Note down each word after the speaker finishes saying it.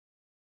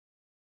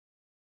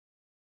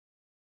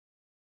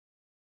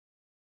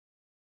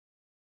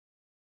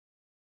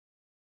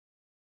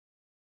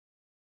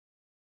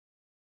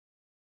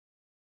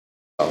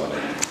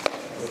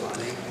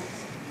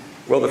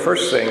Well, the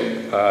first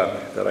thing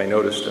that I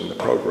noticed in the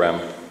program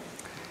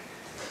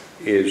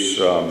is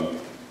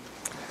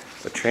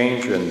a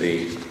change in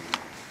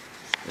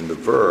the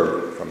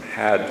verb from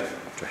had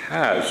to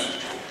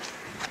has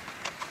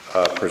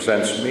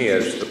presents me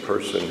as the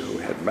person who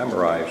had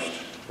memorized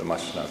the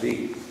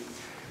Masnavi.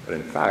 But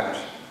in fact,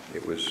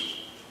 it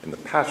was in the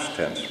past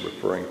tense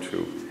referring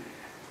to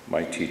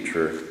my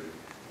teacher,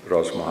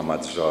 Roz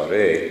Muhammad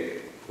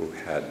Zareh, who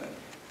had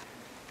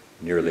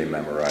nearly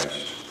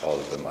memorized all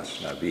of the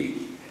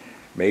Masnavi.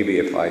 Maybe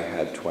if I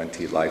had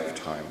 20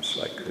 lifetimes,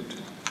 I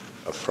could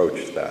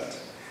approach that.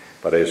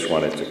 But I just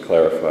wanted to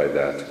clarify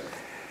that.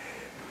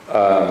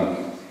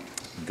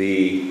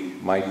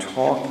 My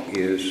talk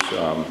is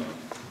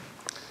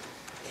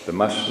the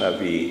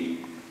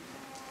Masnavi,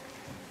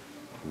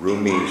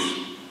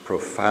 Rumi's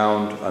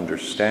profound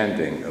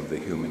understanding of the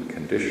human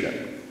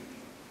condition.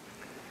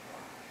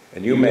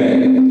 And you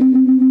may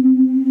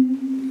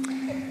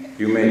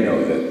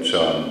know that,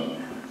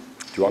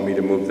 do you want me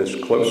to move this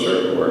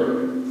closer,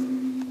 or?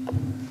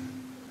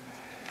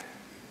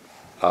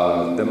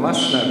 The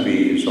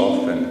Masnavi is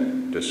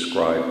often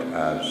described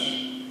as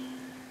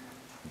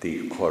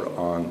the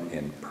Quran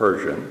in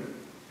Persian,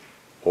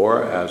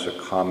 or as a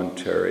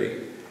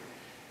commentary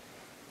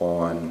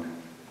on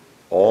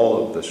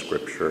all of the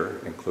scripture,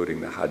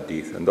 including the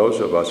Hadith. And those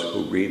of us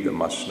who read the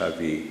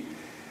Masnavi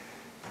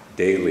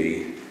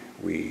daily,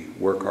 we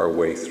work our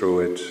way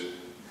through it.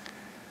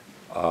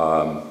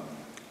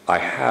 I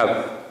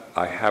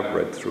have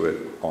read through it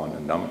on a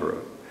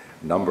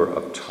number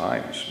of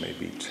times,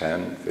 maybe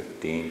 10,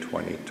 15,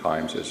 20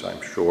 times, as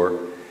I'm sure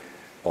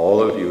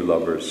all of you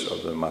lovers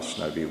of the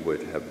Masnavi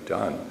would have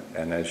done.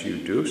 And as you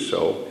do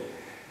so,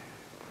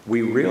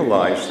 we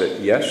realize that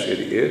yes, it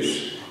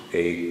is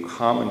a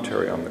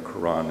commentary on the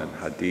Quran and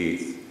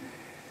Hadith,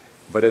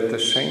 but at the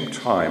same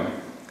time,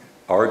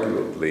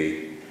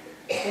 arguably,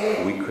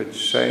 we could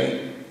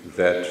say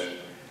that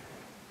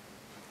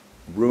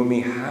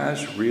Rumi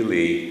has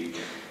really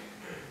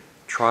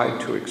tried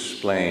to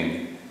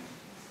explain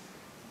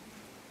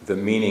the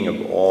meaning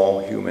of all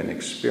human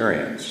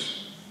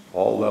experience,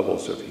 all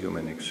levels of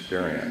human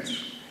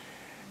experience.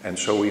 And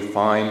so we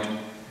find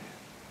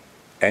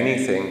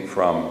anything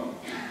from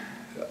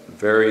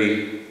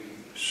very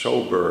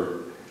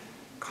sober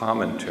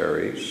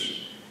commentaries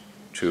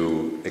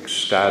to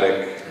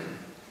ecstatic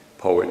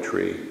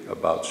poetry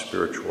about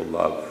spiritual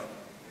love.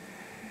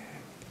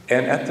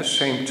 And at the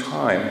same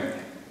time,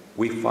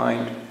 we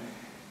find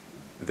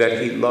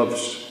that he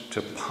loves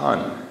to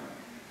pun,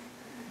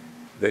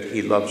 that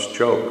he loves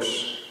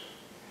jokes.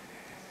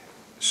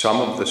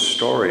 Some of the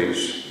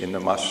stories in the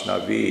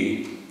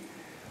Masnavi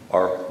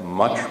are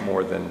much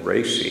more than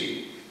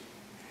racy.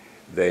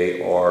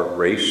 They are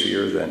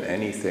racier than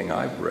anything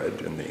I've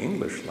read in the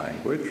English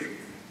language.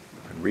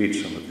 You can read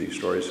some of these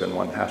stories, and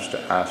one has to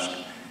ask,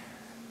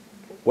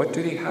 what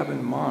did he have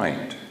in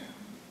mind?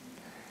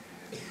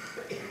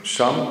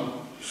 Some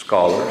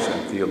scholars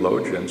and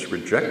theologians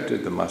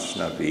rejected the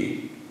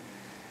Masnavi,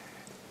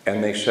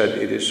 and they said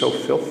it is so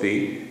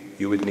filthy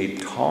you would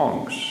need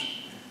tongs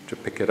to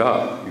pick it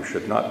up. You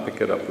should not pick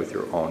it up with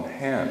your own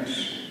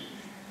hands.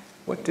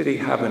 What did he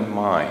have in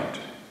mind?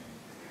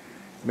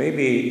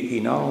 Maybe he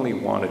not only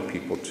wanted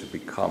people to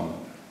become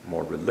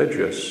more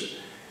religious,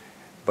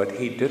 but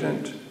he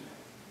didn't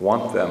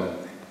want them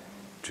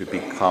to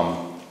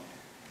become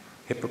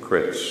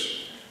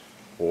hypocrites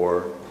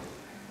or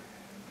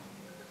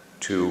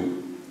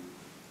to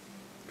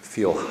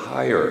feel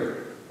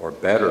higher or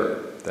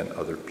better than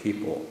other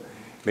people.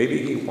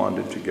 Maybe he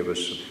wanted to give us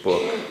a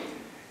book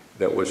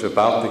that was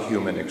about the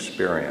human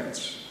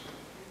experience,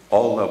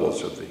 all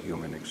levels of the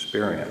human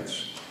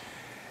experience.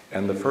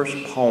 And the first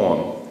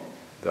poem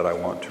that I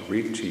want to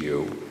read to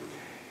you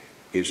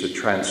is a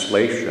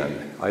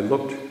translation. I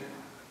looked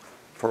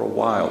for a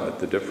while at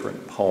the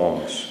different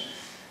poems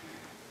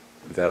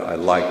that I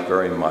like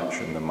very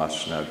much in the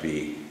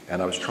Masnavi,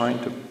 and I was trying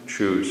to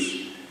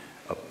choose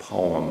a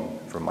poem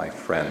for my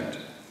friend,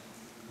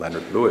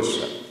 Leonard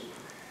Lewison.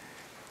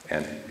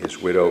 And his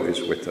widow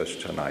is with us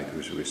tonight,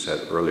 as we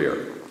said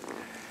earlier.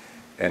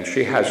 And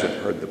she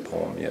hasn't heard the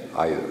poem yet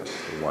either,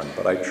 the one,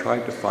 but I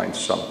tried to find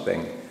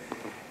something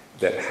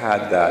that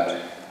had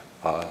that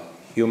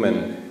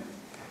human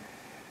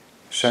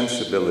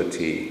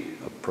sensibility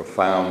of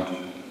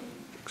profound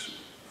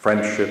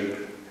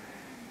friendship,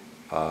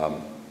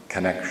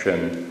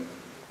 connection,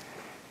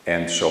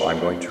 and so I'm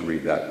going to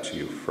read that to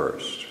you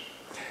first.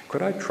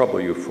 Could I trouble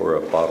you for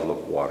a bottle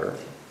of water?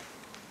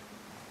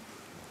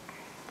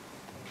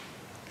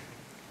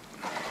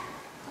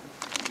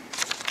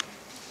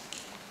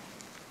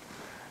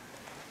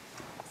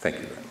 Thank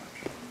you very much.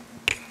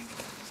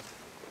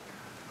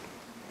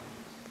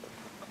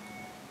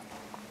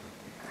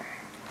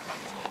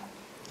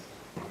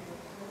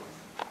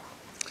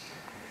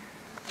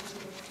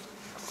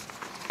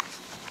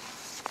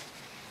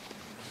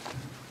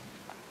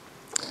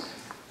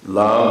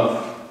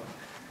 Love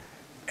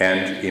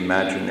and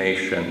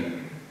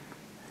imagination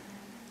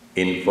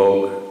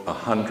invoke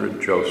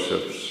 100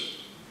 Josephs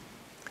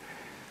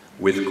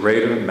with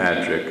greater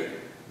magic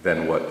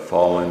than what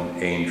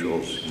fallen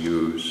angels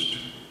used.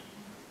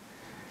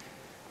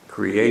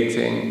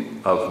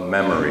 Creating of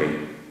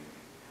memory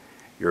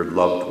your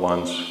loved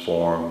one's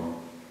form,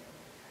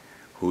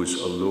 whose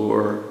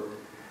allure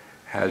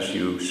has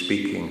you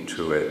speaking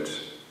to it,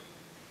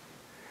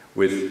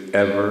 with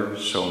ever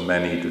so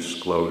many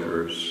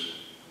disclosures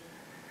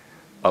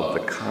of the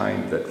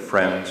kind that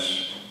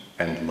friends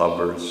and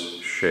lovers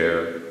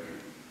share.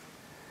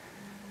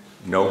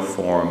 No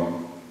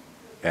form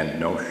and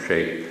no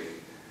shape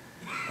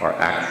are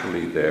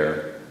actually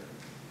there,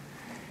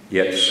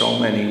 yet so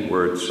many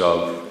words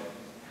of,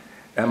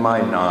 am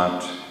I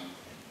not?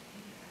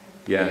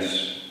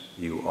 Yes,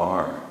 you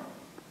are.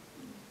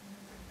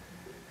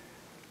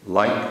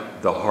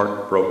 Like the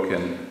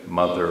heartbroken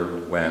mother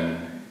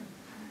when,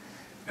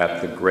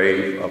 at the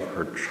grave of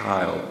her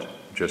child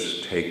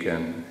just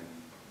taken,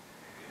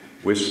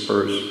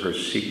 whispers her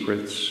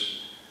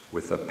secrets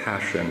with a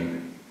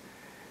passion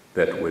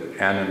that would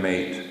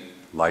animate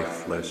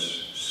lifeless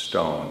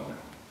stone.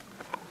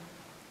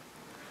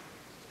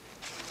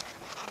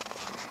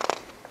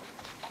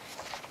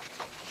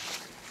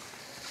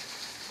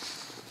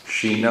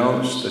 She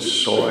knows the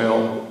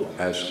soil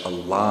as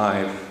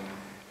alive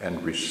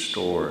and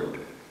restored.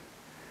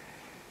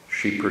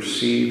 She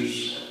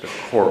perceives the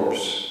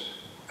corpse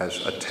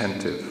as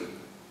attentive.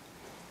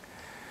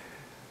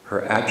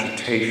 Her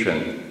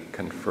agitation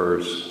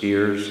confers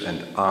ears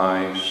and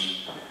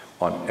eyes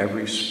on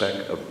every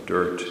speck of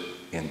dirt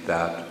in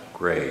that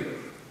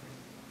grave.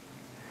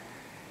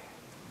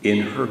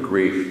 In her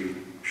grief,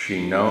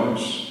 she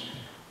knows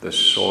the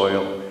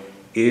soil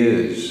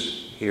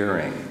is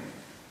hearing.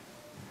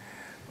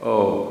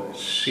 Oh,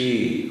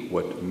 see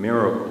what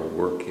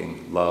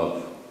miracle-working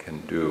love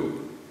can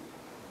do.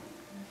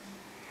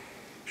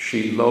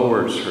 She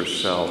lowers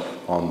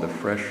herself on the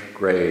fresh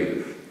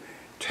grave,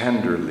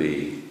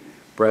 tenderly,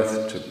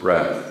 breath to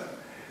breath,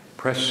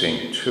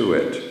 pressing to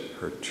it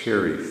her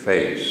teary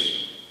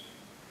face.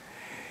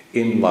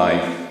 In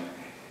life,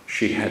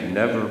 she had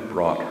never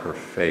brought her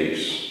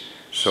face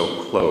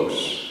so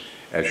close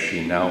as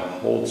she now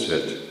holds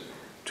it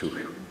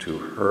to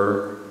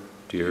her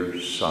dear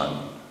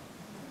son.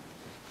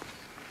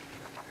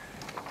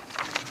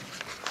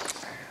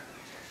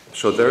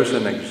 So there's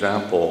an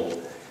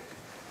example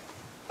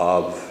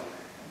of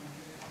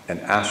an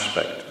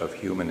aspect of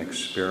human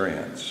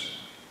experience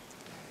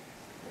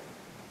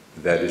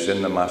that is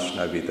in the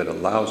Masnavi that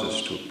allows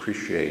us to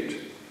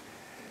appreciate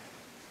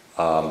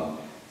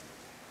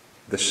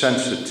the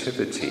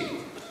sensitivity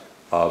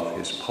of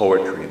his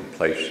poetry in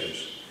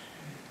places.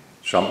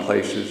 Some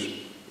places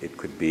it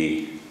could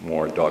be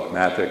more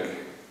dogmatic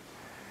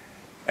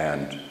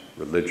and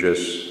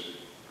religious.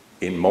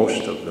 In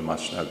most of the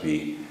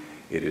Masnavi,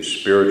 it is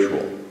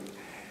spiritual.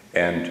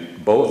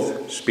 And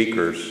both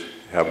speakers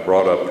have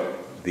brought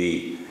up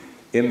the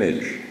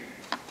image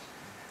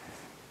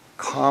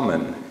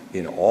common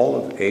in all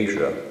of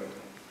Asia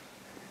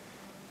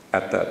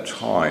at that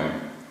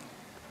time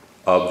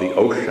of the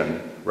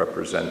ocean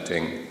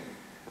representing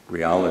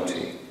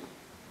reality.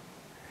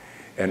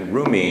 And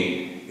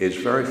Rumi is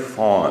very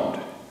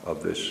fond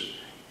of this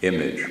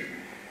image.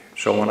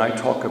 So when I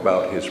talk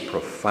about his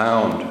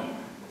profound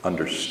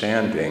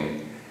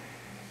understanding,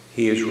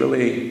 he is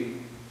really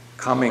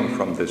coming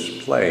from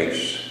this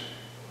place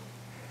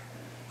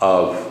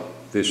of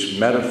this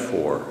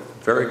metaphor,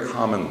 very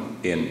common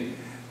in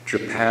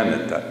Japan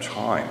at that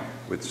time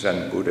with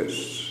Zen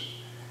Buddhists,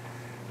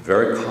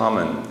 very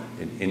common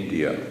in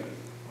India,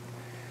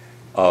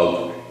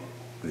 of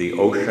the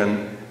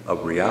ocean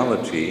of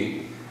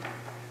reality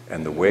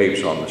and the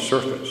waves on the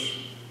surface.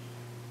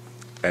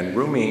 And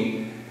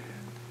Rumi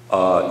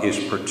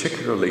is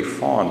particularly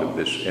fond of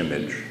this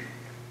image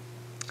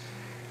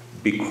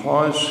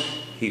because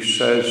he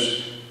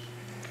says,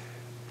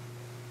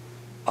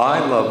 I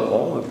love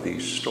all of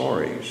these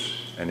stories.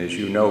 And as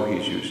you know,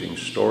 he's using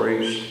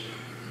stories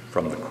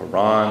from the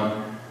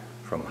Quran,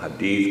 from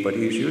Hadith, but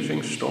he's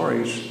using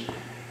stories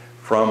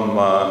from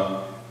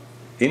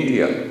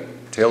India,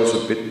 Tales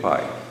of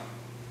Bitpai.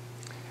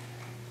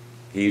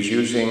 He's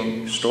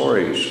using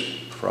stories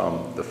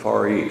from the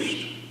Far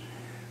East,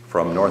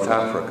 from North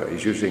Africa.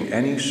 He's using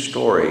any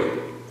story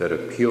that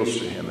appeals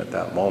to him at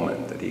that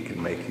moment that he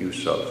can make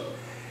use of.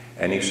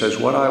 And he says,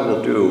 what I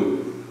will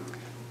do,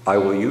 I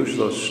will use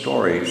those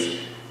stories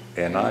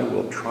and I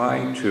will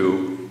try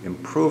to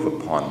improve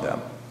upon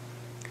them.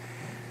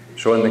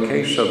 So in the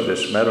case of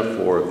this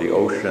metaphor of the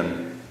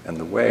ocean and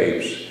the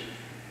waves,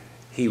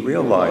 he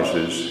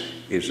realizes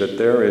is that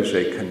there is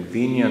a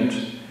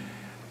convenient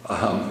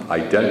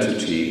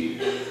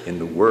identity in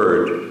the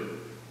word.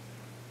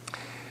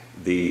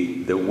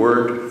 The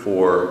word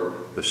for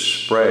the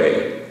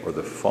spray or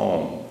the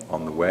foam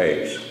on the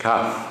waves,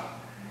 kaf,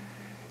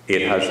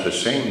 it has the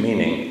same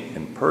meaning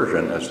in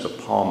Persian as the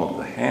palm of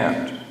the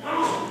hand.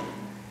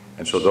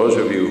 And so those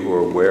of you who are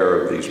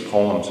aware of these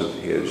poems of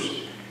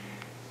his,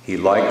 he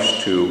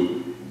likes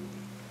to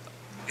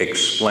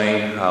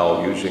explain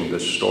how, using the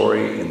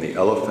story in the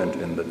elephant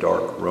in the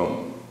dark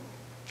room,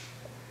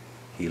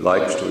 he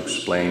likes to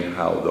explain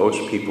how those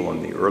people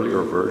in the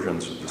earlier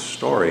versions of the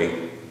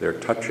story, they're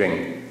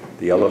touching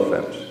the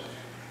elephant,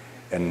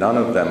 and none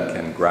of them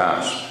can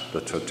grasp the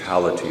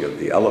totality of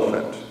the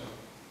elephant.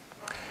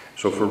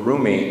 So for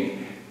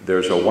Rumi,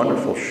 there's a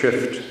wonderful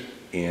shift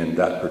in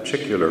that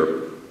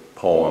particular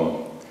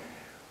poem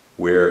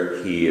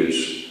where he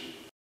is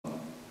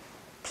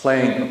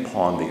playing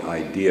upon the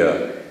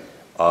idea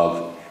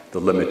of the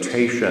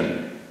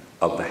limitation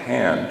of the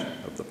hand,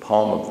 of the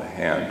palm of the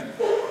hand,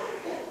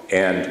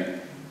 and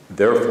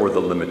therefore the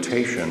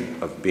limitation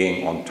of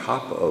being on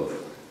top of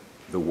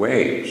the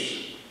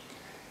waves,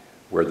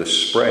 where the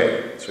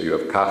spray, so you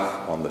have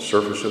kaf on the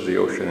surface of the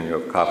ocean and you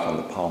have kaf on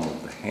the palm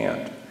of the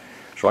hand.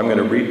 So I'm going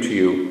to read to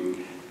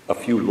you a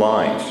few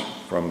lines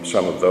from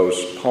some of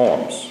those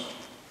poems.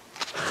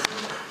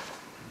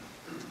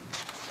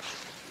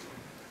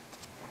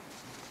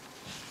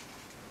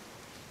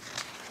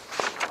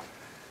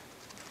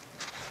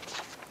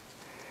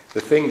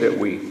 The thing that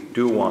we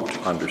do want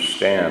to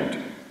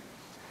understand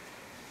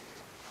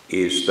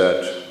is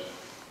that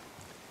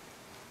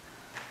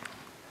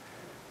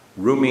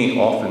Rumi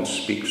often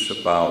speaks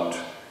about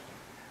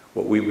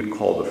what we would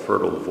call the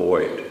fertile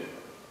void,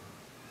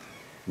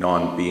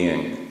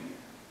 non-being,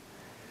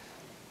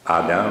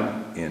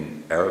 Adam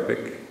in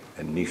Arabic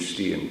and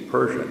Nisti in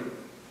Persian.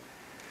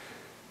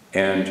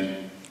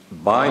 And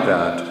by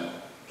that,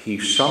 he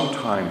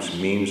sometimes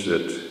means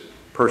it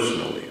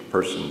personally. A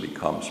person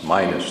becomes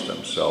minus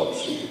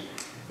themselves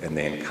and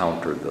they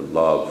encounter the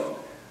love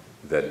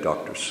that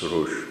Dr.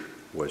 Soroush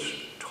was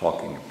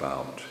talking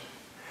about.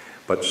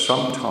 But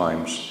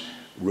sometimes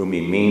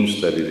Rumi means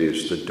that it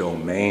is the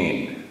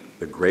domain,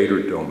 the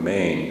greater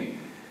domain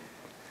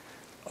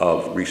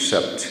of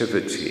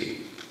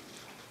receptivity,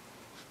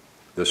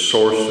 the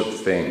source of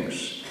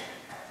things,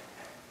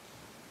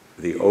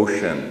 the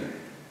ocean,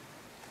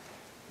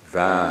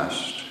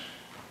 vast,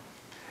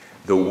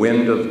 the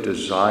wind of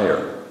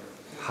desire,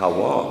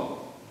 hawa,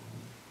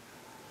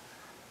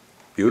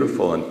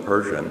 beautiful in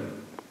Persian,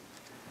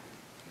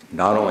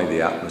 not only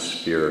the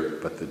atmosphere,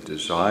 but the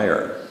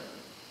desire.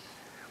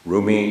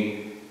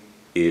 Rumi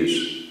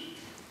is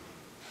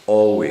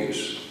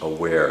always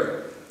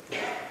aware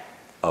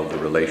of the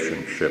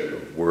relationship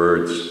of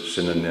words,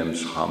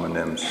 synonyms,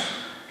 homonyms,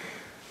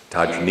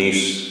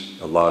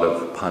 tajnis, a lot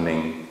of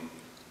punning.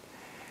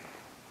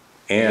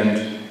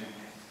 And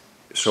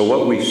so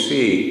what we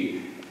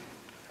see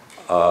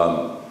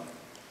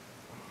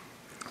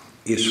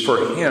is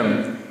for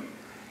him,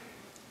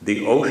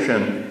 the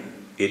ocean,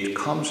 it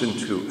comes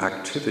into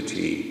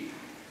activity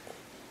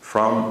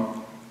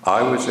from,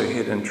 I was a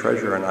hidden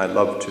treasure and I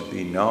love to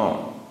be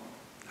known.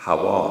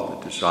 Hawa,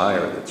 the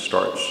desire that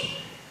starts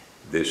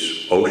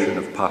this ocean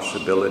of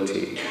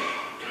possibility,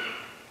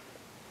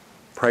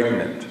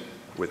 pregnant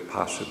with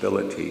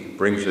possibility,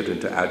 brings it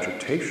into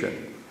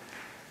agitation.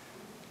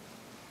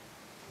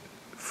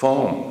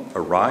 Foam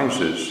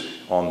arises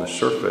on the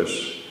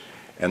surface,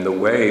 and the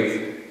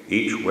wave,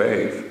 each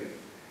wave,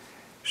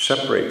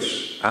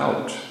 separates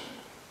out.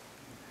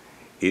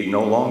 It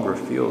no longer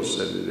feels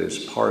that it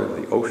is part of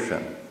the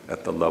ocean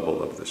at the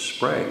level of the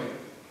spray.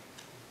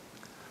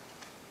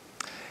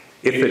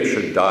 If it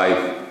should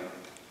dive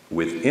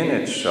within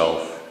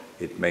itself,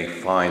 it may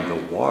find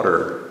the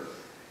water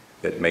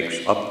that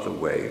makes up the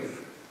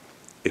wave.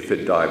 If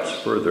it dives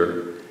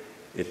further,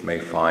 it may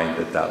find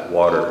that that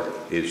water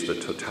is the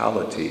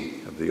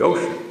totality of the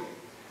ocean.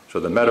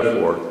 So the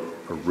metaphor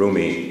for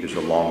Rumi is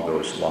along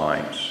those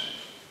lines.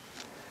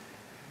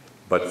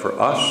 But for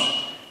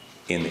us,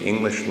 in the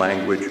English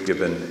language,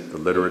 given the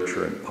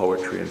literature and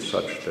poetry and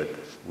such that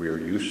we are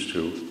used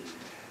to,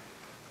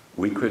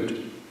 we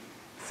could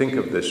think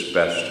of this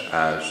best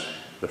as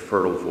the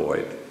fertile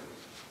void.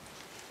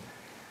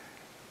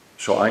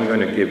 So I'm going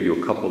to give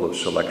you a couple of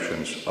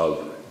selections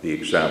of the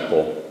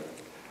example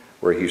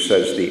where he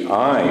says, the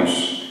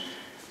eyes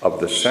of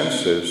the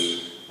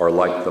senses are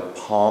like the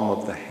palm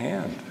of the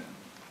hand.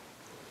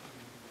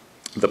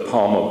 The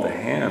palm of the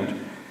hand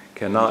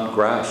cannot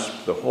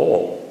grasp the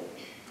whole.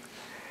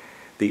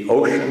 The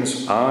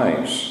ocean's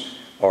eyes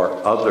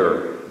are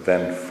other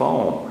than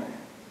foam.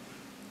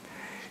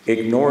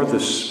 Ignore the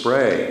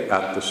spray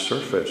at the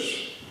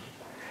surface.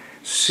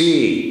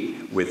 See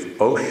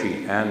with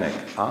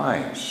oceanic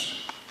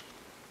eyes.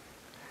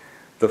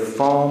 The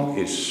foam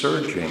is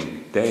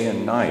surging day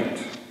and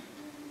night.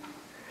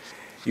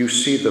 You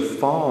see the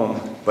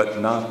foam,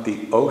 but not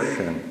the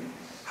ocean.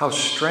 How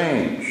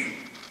strange.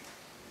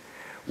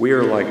 We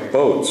are like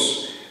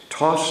boats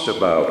tossed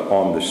about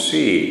on the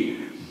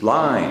sea,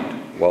 blind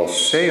while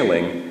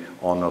sailing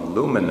on a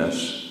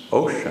luminous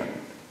ocean.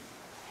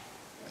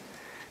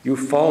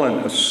 You've fallen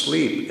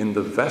asleep in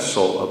the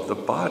vessel of the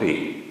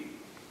body.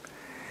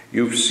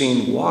 You've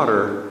seen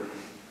water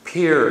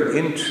peer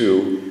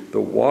into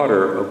the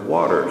water of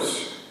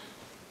waters.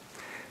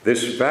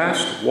 This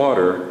vast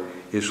water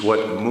is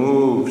what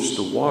moves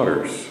the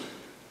waters.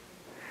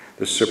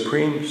 The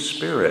Supreme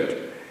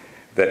Spirit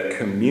that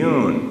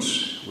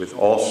communes with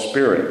all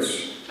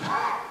spirits.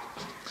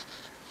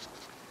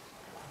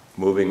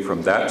 Moving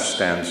from that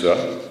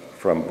stanza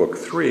from Book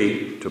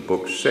 3 to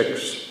Book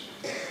 6.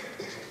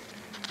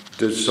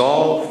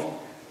 Dissolve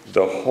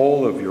the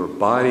whole of your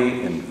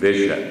body in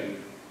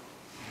vision.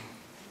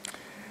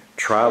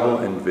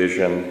 Travel in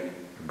vision,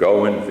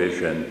 go in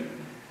vision,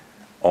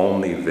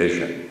 only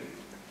vision.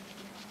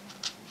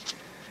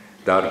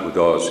 Dar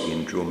gudoz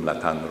in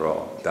jumlatan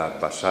ra,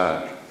 dar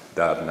basar,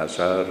 dar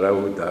nazar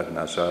ra, dar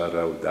nazar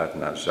ra, dar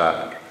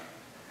nazar.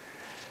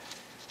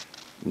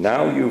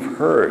 Now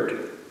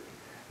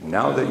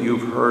that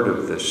you've heard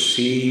of the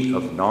sea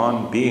of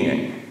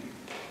non-being,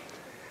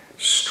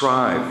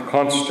 strive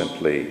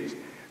constantly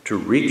to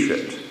reach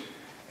it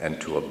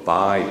and to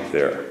abide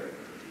there.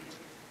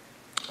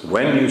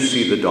 When you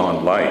see the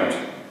dawn light,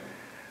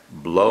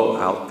 blow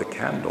out the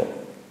candle.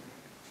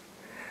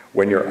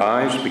 When your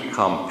eyes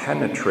become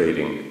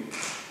penetrating,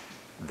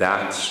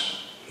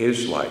 that's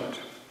his light.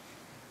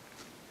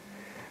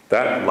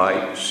 That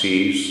light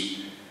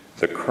sees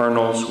the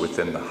kernels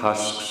within the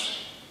husks.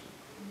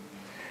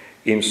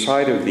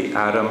 Inside of the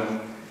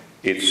atom,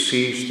 it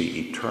sees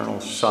the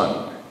eternal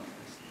sun.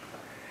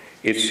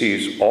 It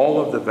sees all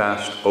of the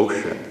vast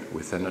ocean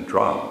within a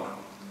drop.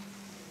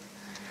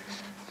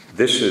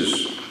 This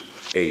is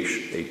a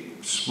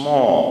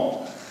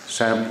small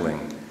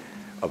sampling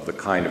of the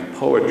kind of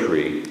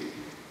poetry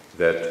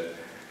that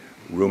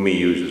Rumi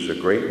uses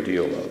a great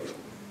deal of.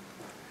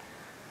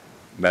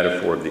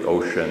 Metaphor of the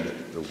ocean,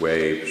 the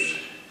waves.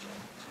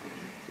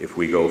 If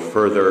we go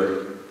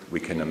further, we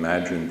can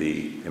imagine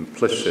the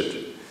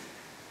implicit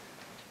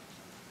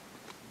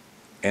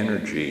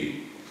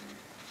energy,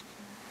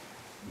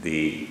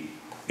 the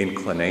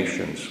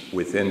inclinations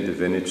within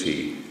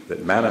divinity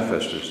that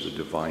manifest as the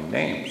divine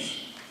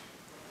names.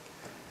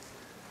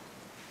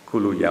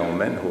 Kulu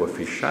yaumen huwa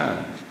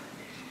fishan,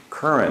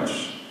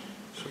 currents,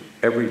 so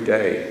every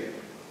day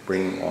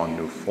bringing on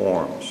new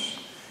forms,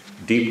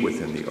 deep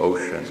within the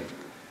ocean,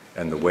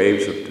 and the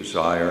waves of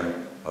desire,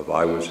 of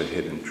I was a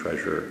hidden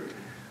treasure,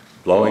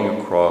 blowing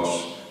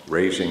across,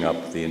 raising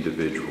up the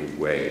individual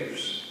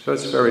waves. So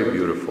it's very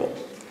beautiful.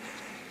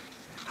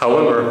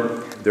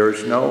 However, there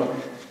is no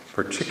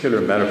particular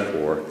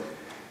metaphor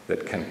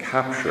that can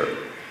capture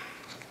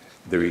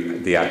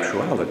the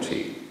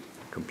actuality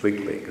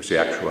completely, because the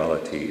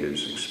actuality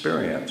is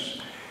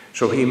experience.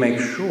 So he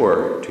makes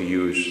sure to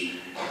use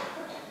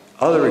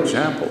other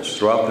examples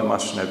throughout the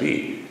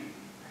Masnavi.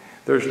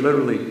 There's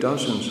literally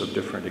dozens of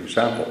different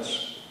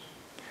examples.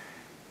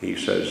 He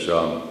says,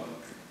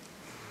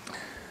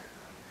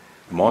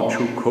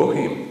 Mochu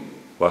kohim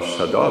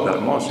wasada dar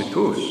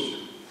mositus.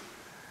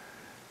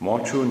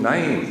 Mochu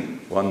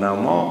naim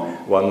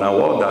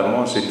wanawo dar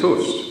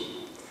mositus.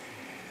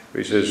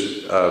 He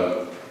says,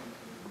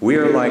 we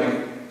are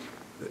like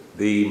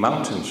the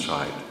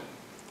mountainside,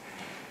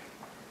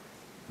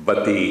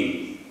 but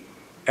the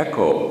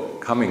echo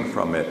coming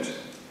from it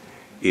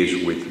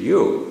is with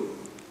you.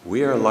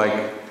 We are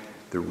like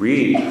the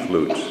reed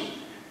flute,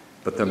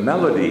 but the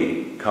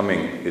melody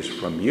coming is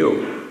from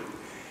you.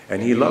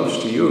 And he loves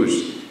to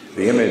use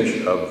the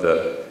image of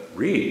the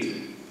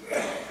reed.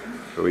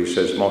 So he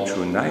says,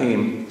 Mochu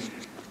Naim,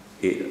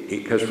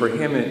 because for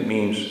him it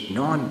means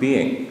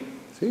non-being.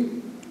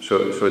 See?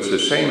 So it's the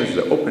same as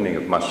the opening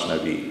of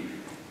Masnavi,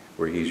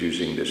 where he's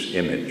using this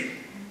image.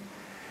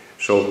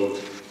 So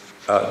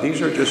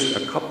these are just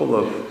a couple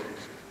of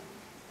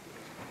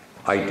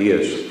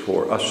ideas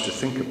for us to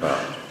think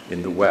about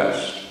in the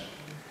West.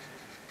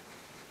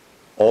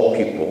 All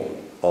people,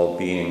 all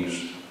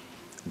beings,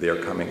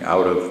 they're coming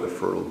out of the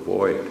fertile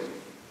void.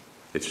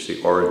 It's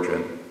the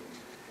origin.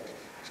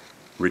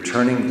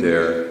 Returning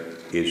there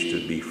is to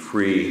be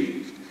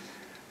free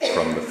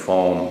from the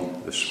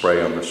foam, the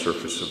spray on the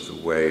surface of the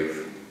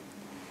wave.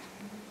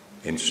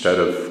 Instead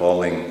of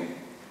falling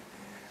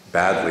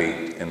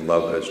badly in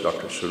love, as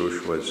Dr.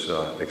 Soroush was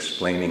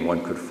explaining,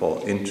 one could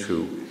fall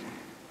into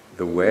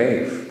the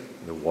wave,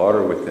 the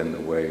water within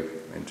the wave,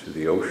 into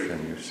the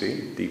ocean, you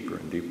see, deeper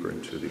and deeper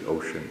into the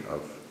ocean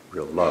of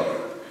real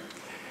love.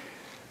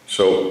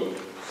 So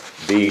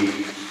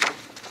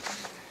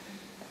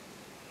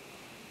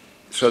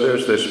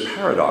there's this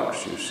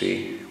paradox, you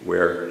see,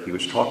 where he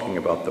was talking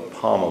about the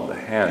palm of the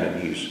hand,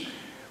 and he's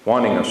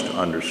wanting us to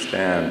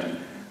understand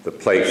the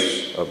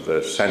place of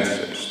the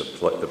senses,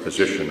 the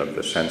position of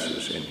the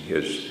senses in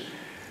his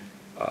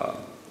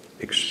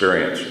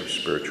experience of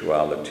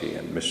spirituality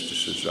and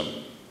mysticism.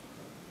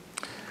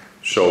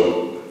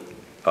 So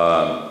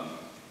at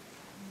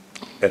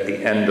the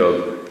end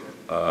of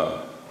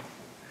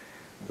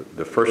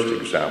the first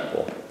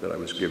example that I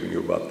was giving you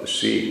about the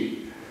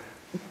sea,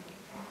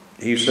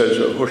 he says,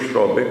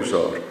 Hushra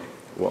bigzar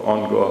wa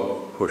anga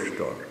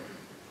hushdar.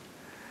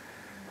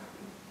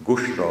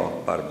 Gushra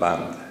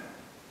barband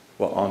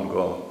wa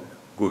anga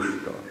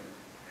gushdar.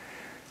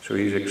 So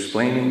he's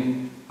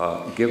explaining,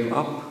 give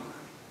up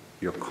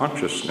your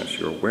consciousness,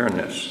 your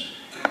awareness,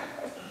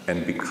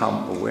 and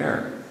become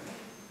aware.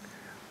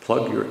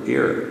 Plug your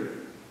ear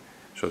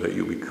so that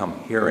you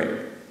become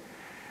hearing.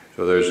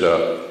 So there's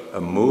a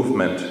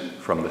movement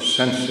from the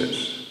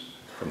senses,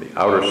 from the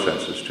outer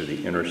senses to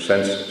the inner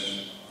senses.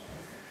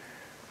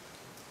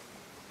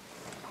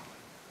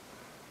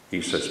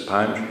 He says,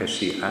 Panj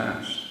hesi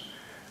ast,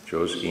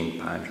 Jos in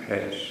panj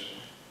hes.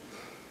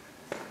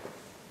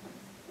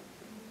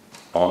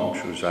 On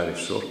chu zare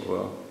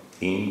surqua,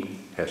 in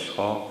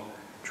hesha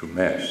chu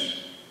mes.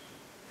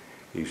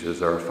 He says,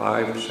 there are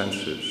 5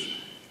 senses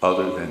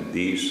other than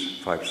these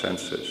 5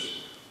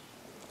 senses.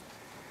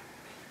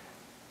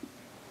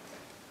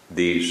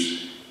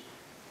 These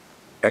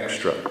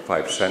extra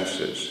 5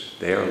 senses,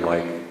 they are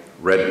like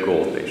red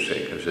gold, they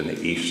say, because in the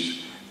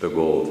East, the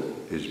gold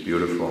is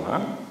beautiful,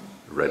 huh?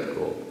 Red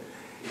gold.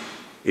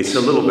 It's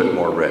a little bit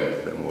more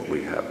red than what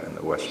we have in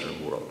the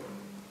Western world.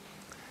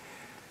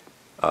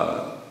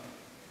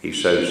 He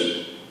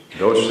says,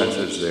 those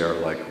senses, they are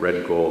like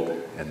red gold,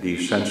 and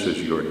these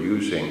senses you're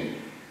using,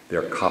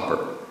 they're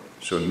copper.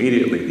 So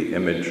immediately the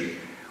image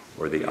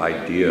or the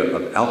idea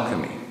of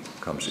alchemy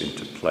comes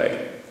into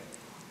play.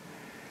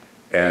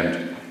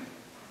 And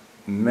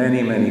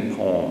many, many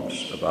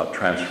poems about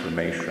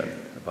transformation,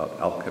 about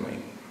alchemy.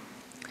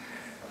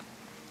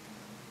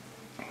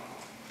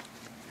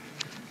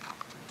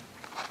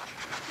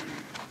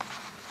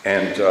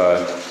 And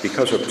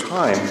because of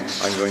time,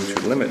 I'm going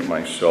to limit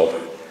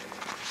myself.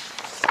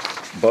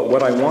 But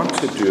what I want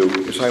to do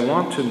is I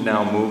want to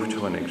now move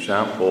to an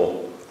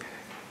example.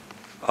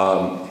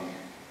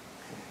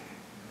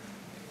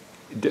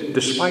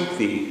 Despite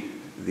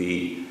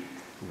the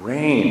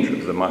range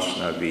of the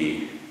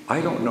Masnavi,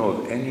 I don't know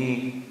of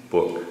any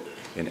book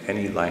in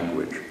any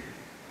language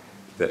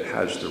that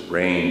has the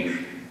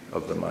range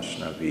of the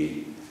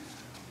Masnavi.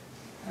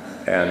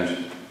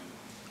 And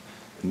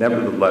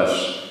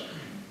nevertheless,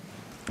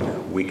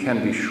 we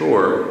can be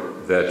sure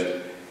that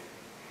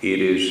it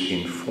is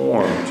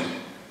informed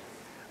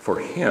for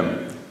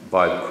him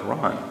by the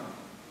Quran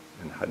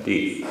and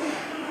Hadith.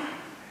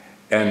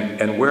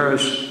 And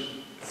whereas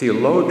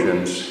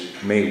theologians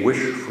may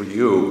wish for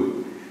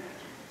you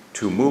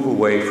to move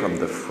away from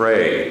the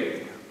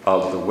fray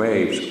of the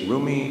waves,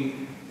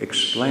 Rumi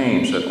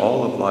explains that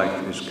all of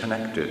life is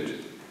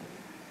connected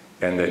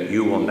and that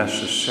you will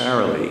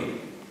necessarily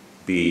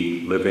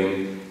be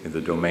living in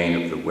the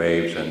domain of the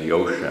waves and the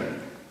ocean.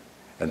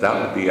 And that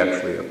would be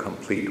actually a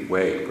complete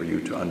way for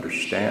you to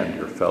understand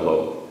your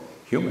fellow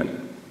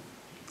human.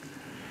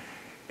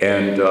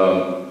 And,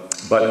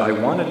 but I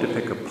wanted to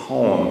pick a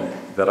poem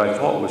that I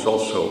thought was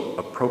also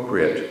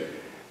appropriate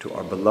to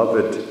our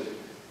beloved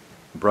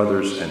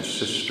brothers and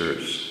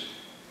sisters.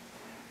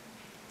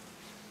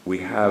 We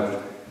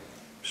have,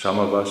 some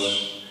of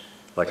us,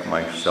 like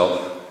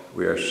myself,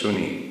 we are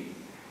Sunni.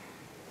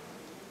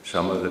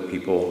 Some of the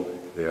people,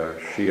 they are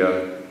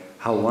Shia.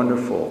 How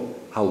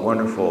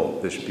wonderful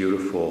this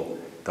beautiful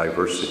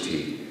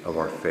diversity of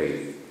our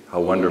faith. How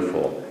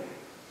wonderful,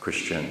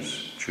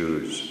 Christians,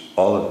 Jews,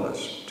 all of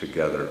us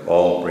together,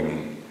 all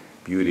bringing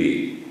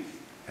beauty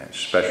and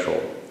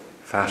special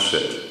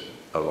facet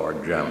of our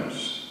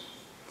gems.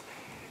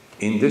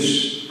 In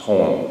this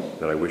poem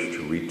that I wish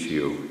to read to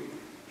you,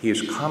 he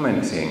is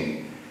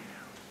commenting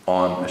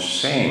on a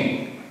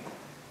saying,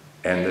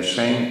 and the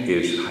saying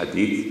is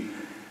hadith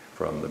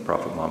from the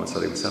Prophet Muhammad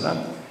sallallahu alaihi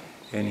wasallam,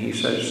 and he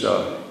says,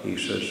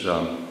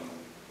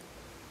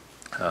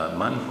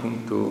 Man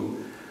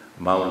kuntu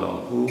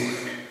maulahu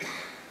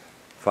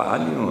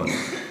fa'aliyun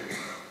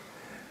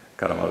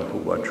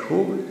karamalhu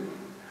wajhu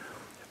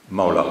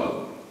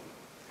maulahu.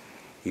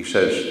 He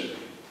says,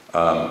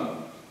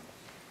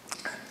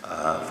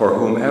 for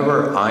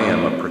whomever I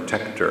am a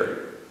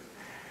protector,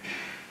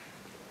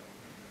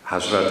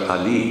 Hazrat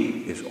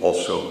Ali is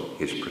also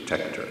his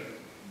protector.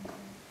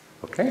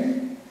 Okay?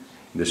 In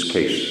this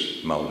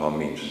case, Maula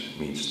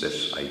means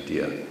this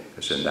idea,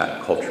 because in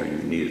that culture you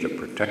needed a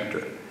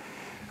protector.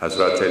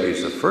 Hazrat Ali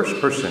is the first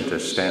person to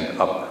stand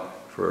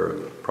up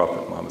for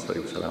Prophet Muhammad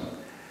ﷺ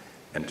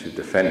and to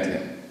defend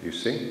him, you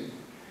see?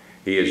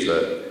 He is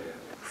the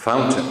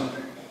fountain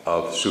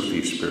of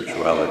Sufi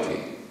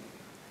spirituality.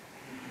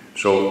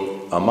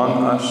 So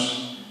among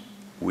us,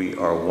 we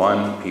are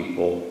one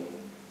people.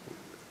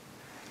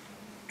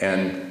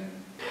 And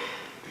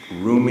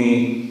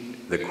Rumi,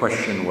 the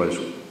question was,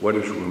 what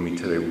is Rumi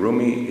today?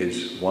 Rumi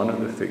is one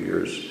of the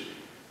figures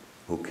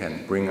who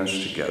can bring us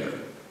together,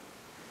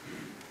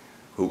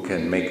 who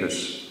can make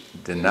us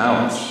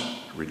denounce,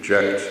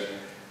 reject,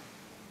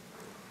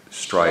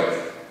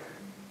 strife,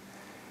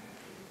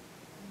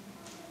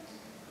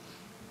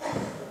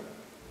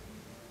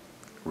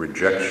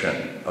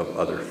 rejection of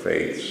other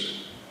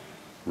faiths.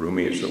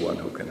 Rumi is the one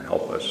who can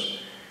help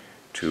us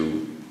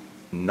to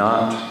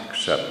not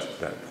accept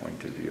that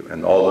point of view.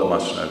 And all the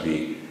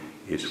Masnavi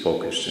is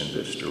focused in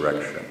this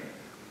direction.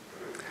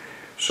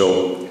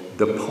 So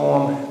the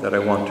poem that I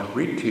want to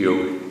read to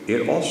you,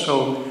 it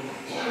also,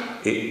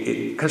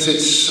 because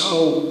it's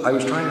so, I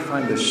was trying to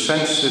find the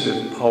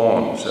sensitive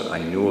poems that I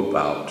knew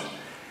about.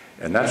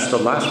 And that's the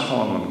last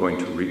poem I'm going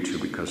to read to you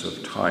because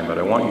of time, but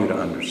I want you to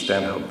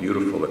understand how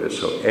beautiful it is.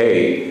 So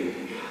A,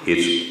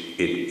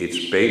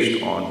 it's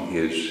based on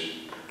his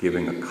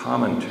giving a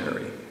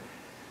commentary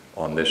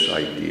on this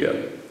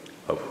idea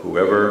of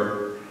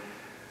whoever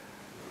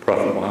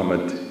Prophet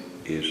Muhammad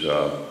is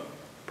a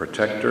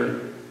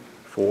protector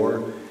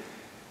for,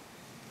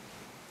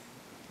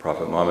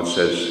 Prophet Muhammad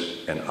says,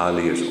 and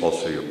Ali is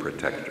also your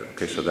protector.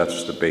 Okay, so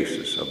that's the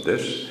basis of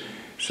this.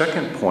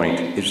 Second point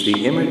is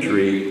the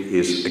imagery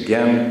is,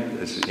 again,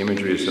 this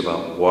imagery is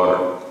about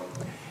water.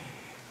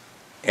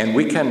 And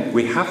we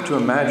have to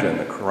imagine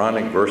the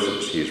Quranic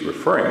verses he's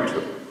referring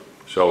to.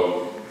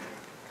 So,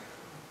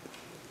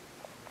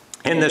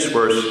 in this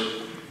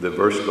verse, the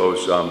verse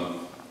goes,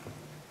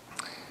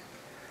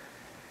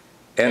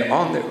 and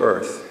on the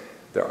earth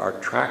there are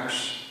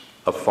tracts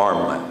of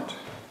farmland,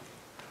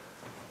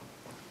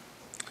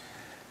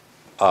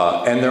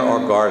 and there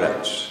are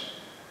gardens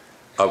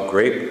of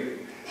grape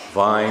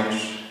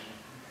vines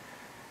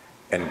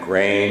and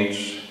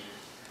grains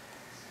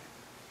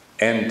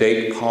and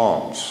date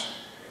palms,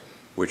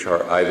 which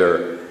are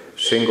either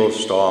single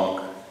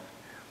stalk,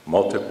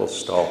 multiple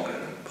stalk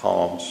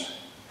palms.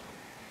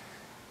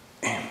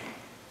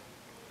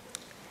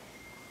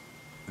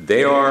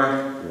 They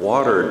are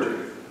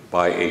watered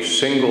by a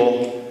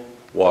single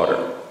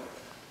water.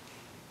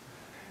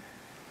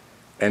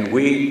 And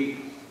we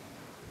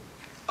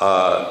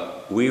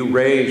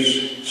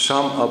raise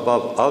some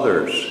above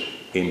others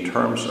in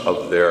terms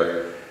of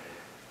their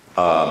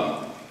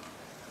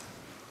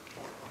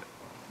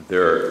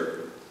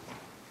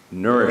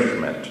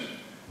nourishment,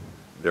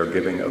 their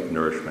giving of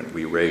nourishment.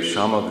 We raise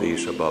some of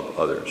these above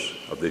others,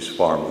 of these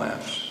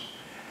farmlands.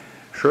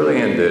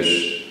 Surely in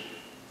this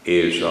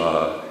is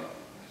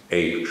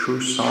a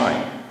true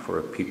sign for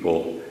a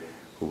people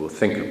who will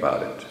think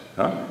about it.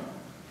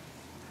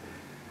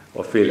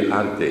 وَفِي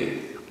الْأَرْضِ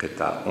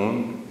قِطَعٌ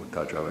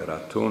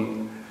مُتَجَاوِرَةٌ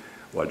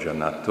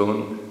وَجَنَّاتٌ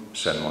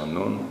سَنْوَانٌ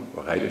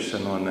وَغَيْرِ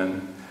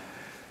سَنْوَانٍ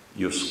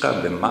يُسْقَى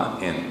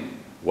بِمَاءٍ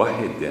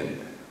وَاحِدٍ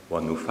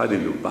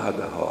وَنُفَضِّلُ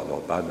بَعْضَهَا عَلَى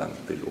بَعْضٍ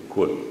فِي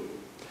الْأُكُلِ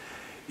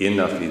إِنَّ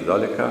فِي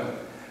ذَلِكَ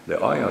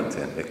لَآيَاتٍ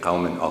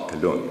لِقَوْمٍ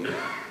عَاقِلُونَ.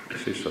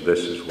 See, so this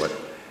is what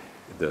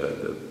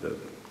the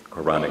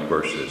Quranic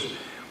verse is.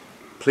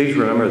 Please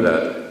remember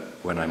that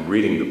when I'm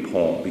reading the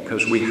poem,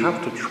 because we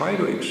have to try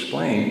to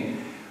explain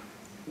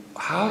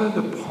how did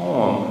the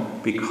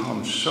poem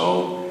become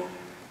so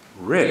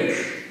rich,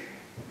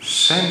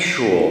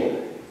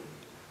 sensual,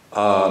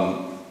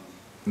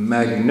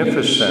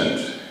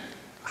 magnificent.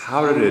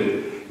 How did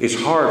it? It's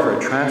hard for a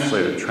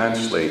translator to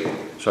translate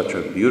such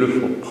a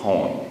beautiful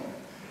poem,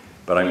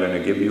 but I'm going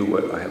to give you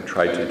what I have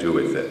tried to do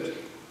with it.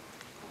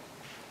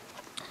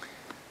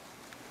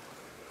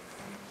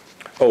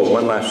 Oh,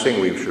 one last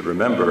thing we should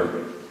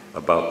remember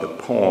about the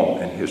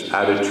poem and his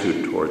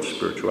attitude towards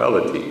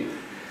spirituality.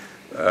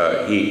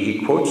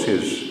 He quotes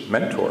his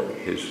mentor,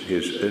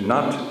 his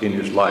not in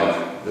his life,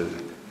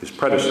 his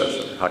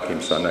predecessor, Hakim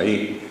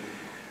Sana'i.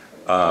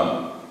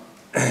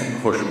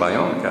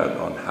 خوشبیان کرد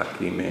آن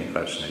حکیم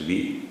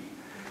غزنوی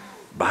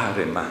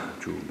بحر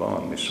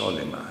محجوبان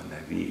مثال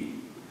معنوی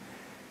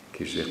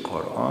که ز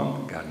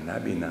قرآن گر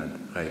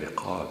نبیند غیر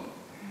قاد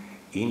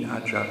این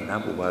عجب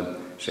نبود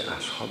ز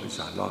اصحاب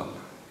زلال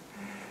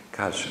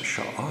که از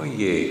شعاع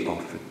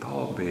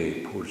آفتاب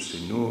پرس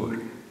نور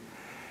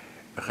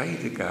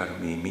غیر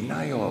گرمی می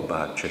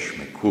نیابد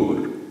چشم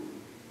کور.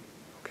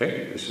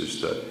 Okay, this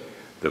is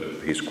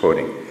he's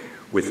quoting.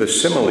 With a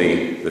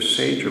simile, the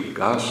sage of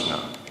Ghazna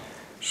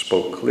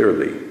spoke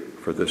clearly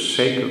for the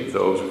sake of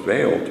those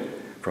veiled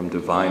from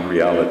divine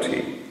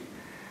reality.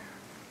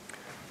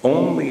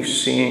 Only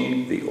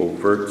seeing the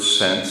overt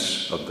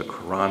sense of the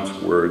Quran's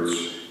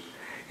words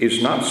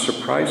is not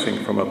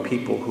surprising from a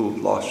people who've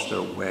lost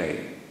their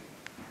way,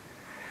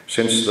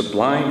 since the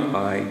blind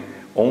eye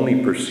only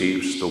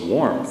perceives the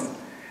warmth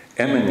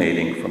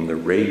emanating from the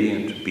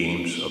radiant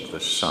beams of the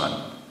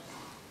sun.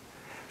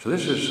 So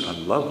this is a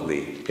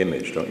lovely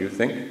image, don't you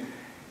think?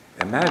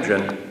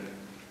 Imagine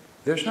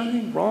there's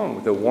nothing wrong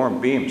with the warm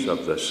beams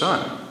of the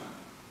sun.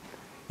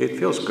 It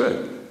feels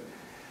good.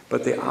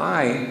 But the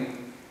eye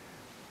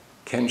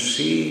can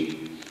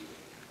see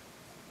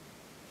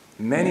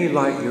many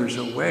light years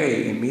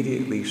away,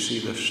 immediately see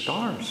the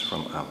stars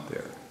from out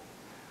there.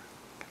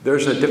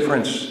 There's a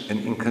difference,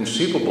 an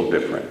inconceivable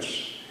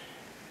difference.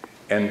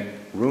 And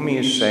Rumi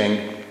is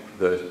saying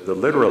the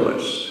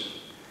literalist,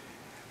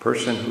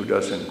 person who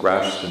doesn't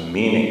grasp the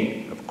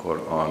meaning of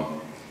Quran,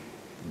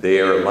 they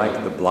are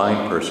like the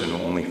blind person who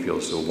only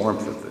feels the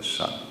warmth of the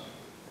sun.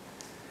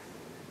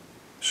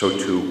 So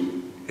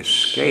to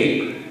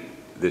escape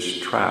this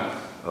trap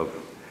of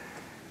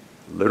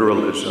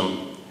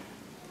literalism,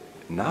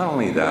 not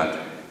only that,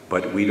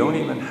 but we don't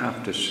even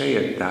have to say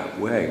it that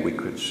way. We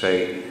could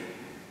say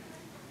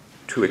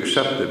to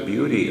accept the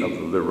beauty of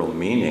the literal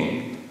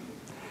meaning,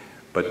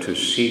 but to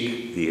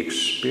seek the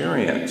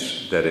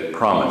experience that it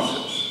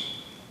promises,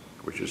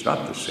 which is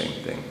not the same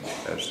thing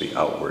as the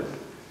outward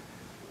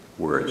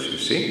words, you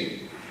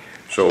see?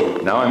 So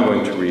now I'm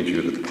going to read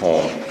you the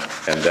poem,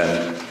 and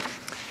then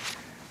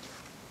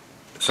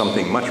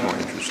something much more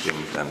interesting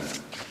than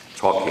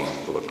talking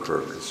will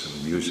occur, because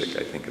some music,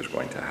 I think, is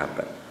going to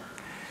happen.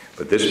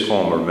 But this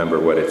poem, remember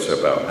what it's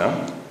about,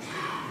 huh?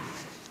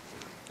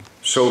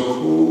 So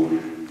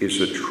who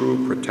is a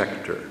true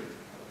protector?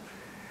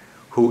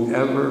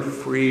 Whoever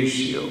frees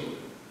you,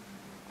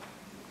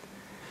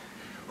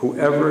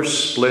 whoever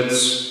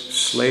splits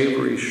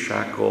slavery's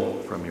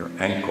shackle from your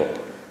ankle.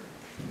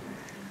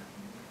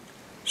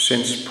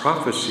 Since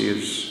prophecy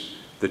is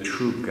the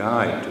true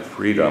guide to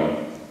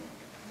freedom,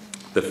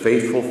 the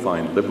faithful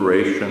find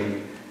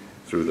liberation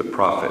through the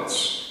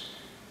prophets.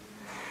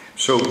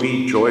 So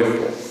be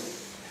joyful,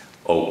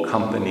 O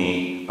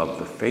company of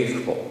the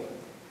faithful.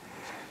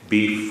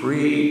 Be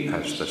free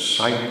as the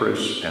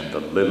cypress and the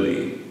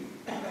lily,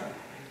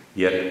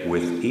 yet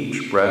with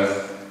each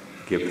breath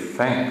give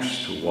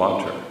thanks to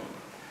water,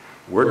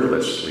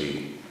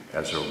 wordlessly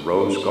as a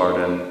rose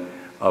garden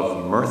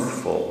of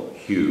mirthful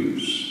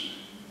hues.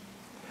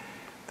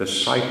 The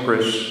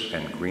cypress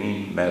and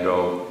green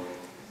meadow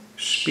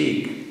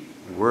speak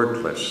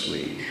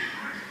wordlessly,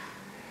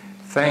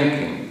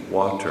 thanking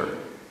water,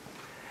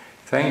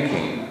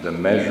 thanking the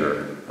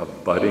measure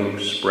of budding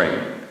spring.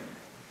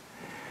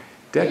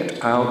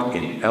 Decked out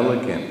in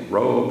elegant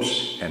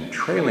robes and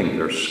trailing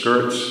their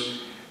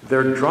skirts,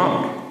 they're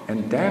drunk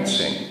and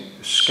dancing,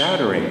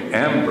 scattering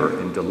amber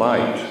in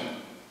delight.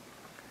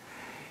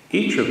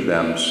 Each of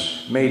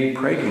them's made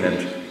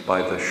pregnant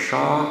by the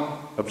Shah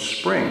of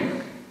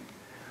spring,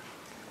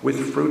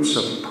 with fruits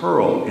of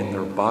pearl in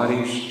their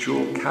bodies'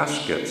 jewel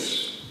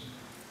caskets.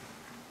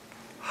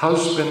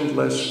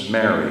 Husbandless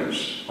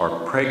Marys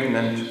are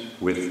pregnant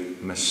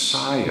with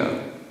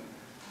Messiah,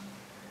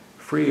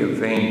 free of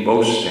vain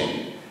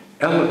boasting,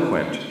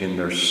 eloquent in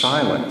their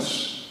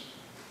silence.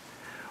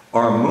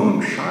 Our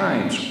moon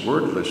shines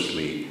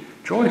wordlessly,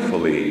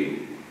 joyfully.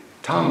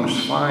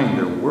 Tongues find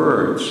their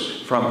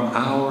words from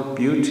our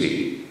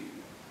beauty.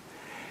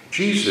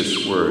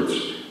 Jesus'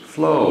 words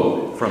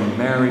flow from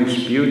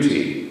Mary's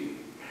beauty.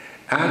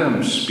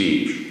 Adam's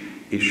speech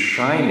is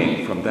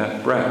shining from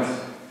that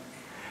breath.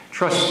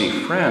 Trusty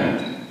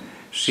friend,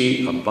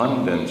 see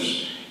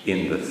abundance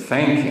in the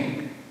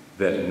thanking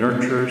that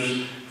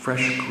nurtures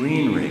fresh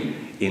greenery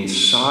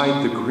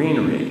inside the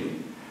greenery.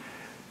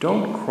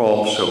 Don't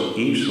crawl so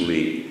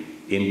easily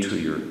into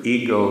your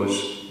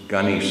ego's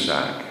gunny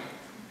sack.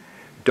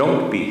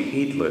 Don't be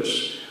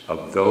heedless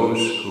of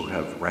those who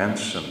have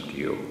ransomed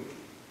you.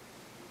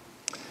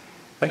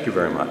 Thank you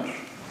very much.